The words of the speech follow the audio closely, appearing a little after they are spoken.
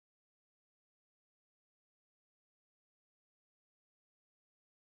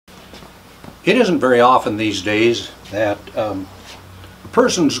It isn't very often these days that a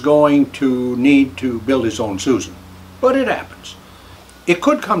person's going to need to build his own Susan, but it happens. It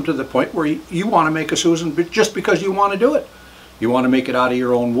could come to the point where you want to make a Susan just because you want to do it. You want to make it out of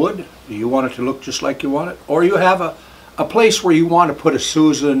your own wood, you want it to look just like you want it, or you have a place where you want to put a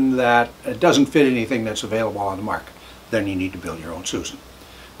Susan that doesn't fit anything that's available on the market. Then you need to build your own Susan.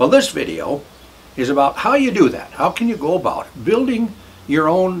 Well, this video is about how you do that. How can you go about building your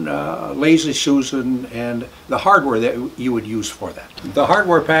own Lazy Susan and the hardware that you would use for that. The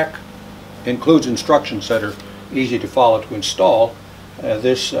hardware pack includes instructions that are easy to follow to install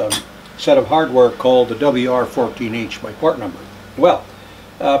this set of hardware called the WR14H by part number. Well,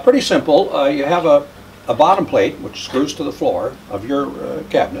 pretty simple. You have a bottom plate which screws to the floor of your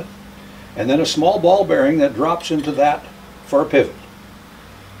cabinet, and then a small ball bearing that drops into that for a pivot.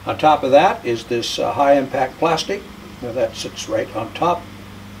 On top of that is this high impact plastic that sits right on top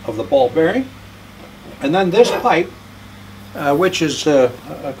of the ball bearing, and then this pipe which is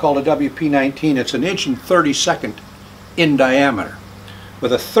called a WP19. It's 1.32 inches in diameter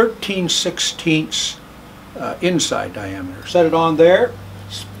with a 13/16 inside diameter. Set it on there.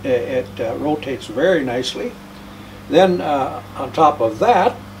 It rotates very nicely. Then on top of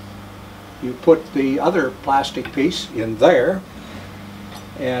that you put the other plastic piece in there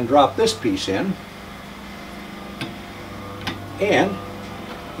and drop this piece in, and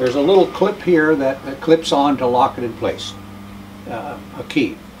there's a little clip here that clips on to lock it in place, a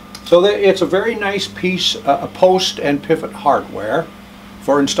key. So it's a very nice piece of post and pivot hardware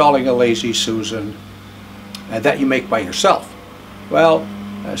for installing a Lazy Susan that you make by yourself. Well,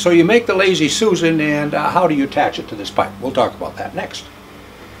 so you make the Lazy Susan, and how do you attach it to this pipe? We'll talk about that next.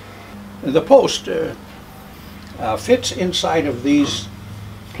 The post fits inside of these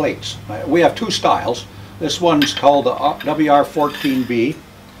plates. We have two styles. This one's called the WR14B.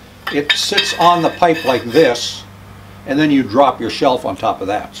 It sits on the pipe like this, and then you drop your shelf on top of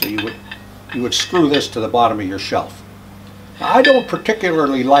that. So you would screw this to the bottom of your shelf. Now, I don't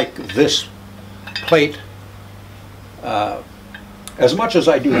particularly like this plate as much as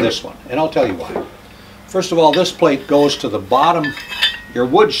I do this one, and I'll tell you why. First of all, this plate goes to the bottom. Your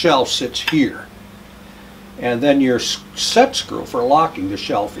wood shelf sits here, and then your set screw for locking the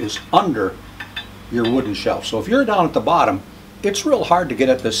shelf is under your wooden shelf. So if you're down at the bottom, it's real hard to get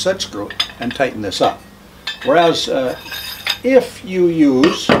at this set screw and tighten this up. Whereas if you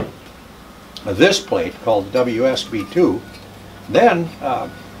use this plate called the WSB2, then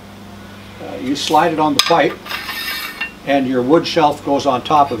you slide it on the pipe and your wood shelf goes on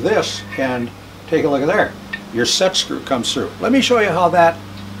top of this, and take a look at there. Your set screw comes through. Let me show you how that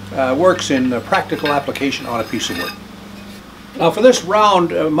works in practical application on a piece of wood. Now for this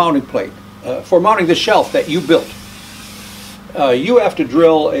round mounting plate, for mounting the shelf that you built, you have to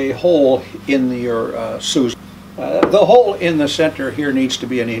drill a hole in your Susan. The hole in the center here needs to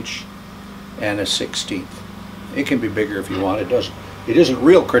be 1.16 inches. It can be bigger if you want. It isn't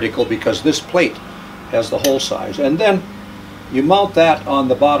real critical because this plate has the hole size. And then you mount that on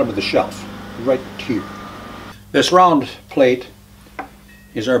the bottom of the shelf, right here. This round plate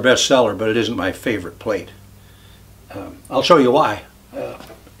is our best seller, but it isn't my favorite plate. I'll show you why,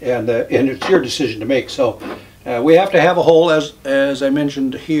 and it's your decision to make. So we have to have a hole, as I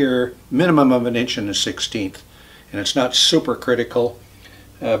mentioned here, minimum of 1.16 inches, and it's not super critical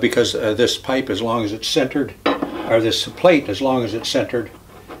because this pipe, as long as it's centered, or this plate, as long as it's centered,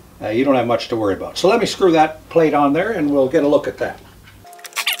 you don't have much to worry about. So let me screw that plate on there, and we'll get a look at that.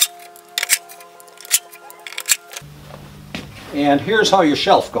 And here's how your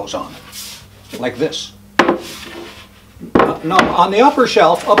shelf goes on, like this. Now on the upper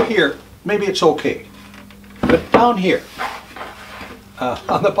shelf, up here, maybe it's okay, but down here,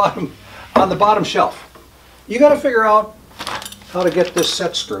 on the bottom shelf, you got to figure out how to get this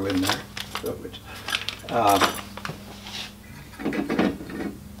set screw in there.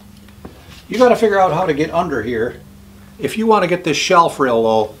 You got to figure out how to get under here. If you want to get this shelf real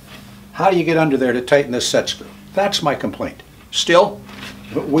low, how do you get under there to tighten this set screw? That's my complaint. Still,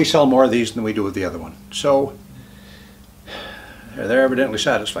 we sell more of these than we do with the other one. So they're evidently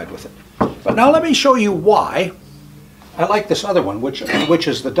satisfied with it. But now let me show you why I like this other one, which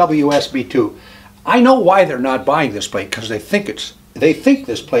is the WSB2. I know why they're not buying this plate, because they think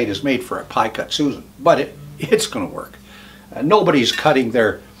this plate is made for a pie cut Susan, but it's going to work. Nobody's cutting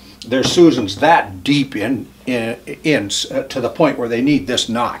their Susans that deep in to the point where they need this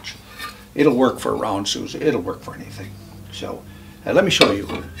notch. It'll work for a round Susan. It'll work for anything. So let me show you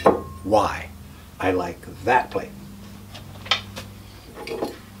why I like that plate.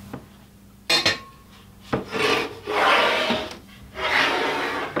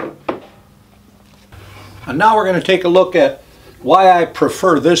 And now we're going to take a look at why I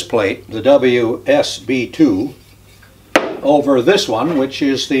prefer this plate, the WSB2, over this one, which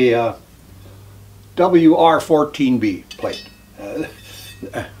is the WR14B plate.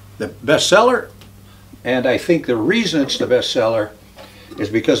 The bestseller, and I think the reason it's the bestseller is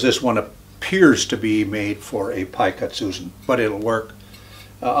because this one appears to be made for a pie cut Susan, but it'll work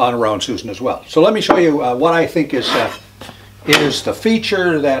on a round Susan as well. So let me show you what I think is the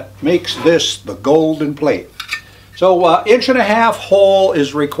feature that makes this the golden plate. So 1.5 hole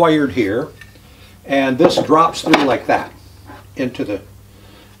is required here, and this drops through like that into the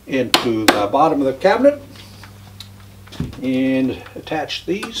bottom of the cabinet, and attach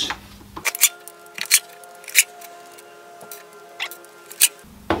these.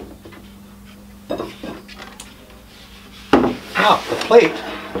 Now the plate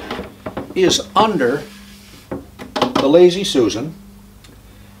is under the Lazy Susan,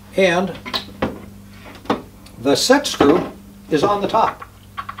 and the set screw is on the top.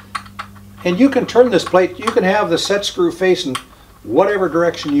 And you can turn this plate, you can have the set screw facing whatever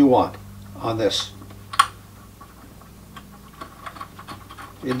direction you want on this.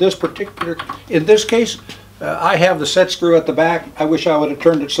 In this case, I have the set screw at the back. I wish I would have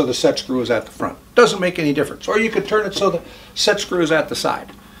turned it so the set screw is at the front. Doesn't make any difference. Or you could turn it so the set screw is at the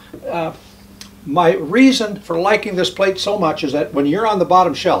side. My reason for liking this plate so much is that when you're on the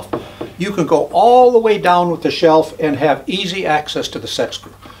bottom shelf, you can go all the way down with the shelf and have easy access to the set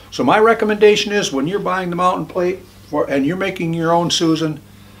screw. So my recommendation is when you're buying the mountain plate and you're making your own Susan,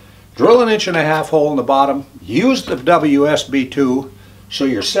 drill an 1.5 hole in the bottom, use the WSB2, so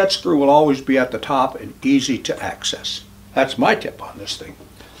your set screw will always be at the top and easy to access. That's my tip on this thing.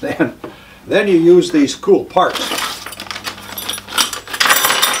 Then you use these cool parts.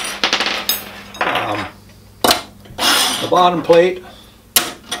 The bottom plate,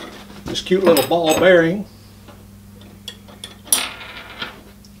 this cute little ball bearing,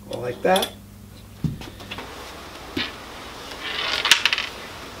 go like that.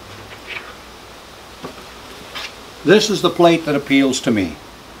 This is the plate that appeals to me.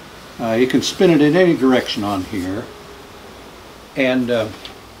 You can spin it in any direction on here. And the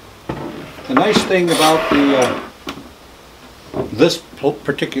nice thing about this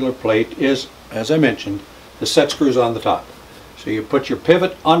particular plate is, as I mentioned, the set screws on the top. So you put your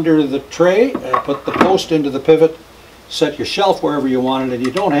pivot under the tray, put the post into the pivot, set your shelf wherever you want it, and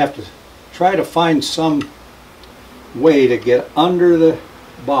you don't have to try to find some way to get under the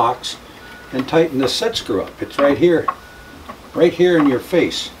box and tighten the set screw up. It's right here in your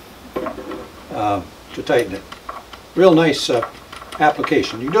face to tighten it. Real nice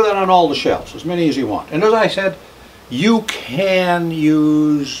application. You can do that on all the shelves, as many as you want. And as I said, you can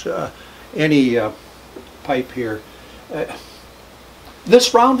use any pipe here.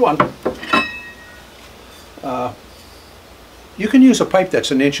 This round one, you can use a pipe that's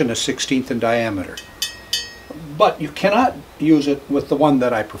 1 1/16 in diameter. But you cannot use it with the one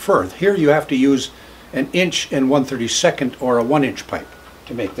that I prefer. Here you have to use an 1 1/32 or a 1-inch pipe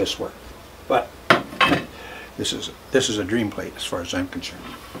to make this work. But this is a dream plate as far as I'm concerned.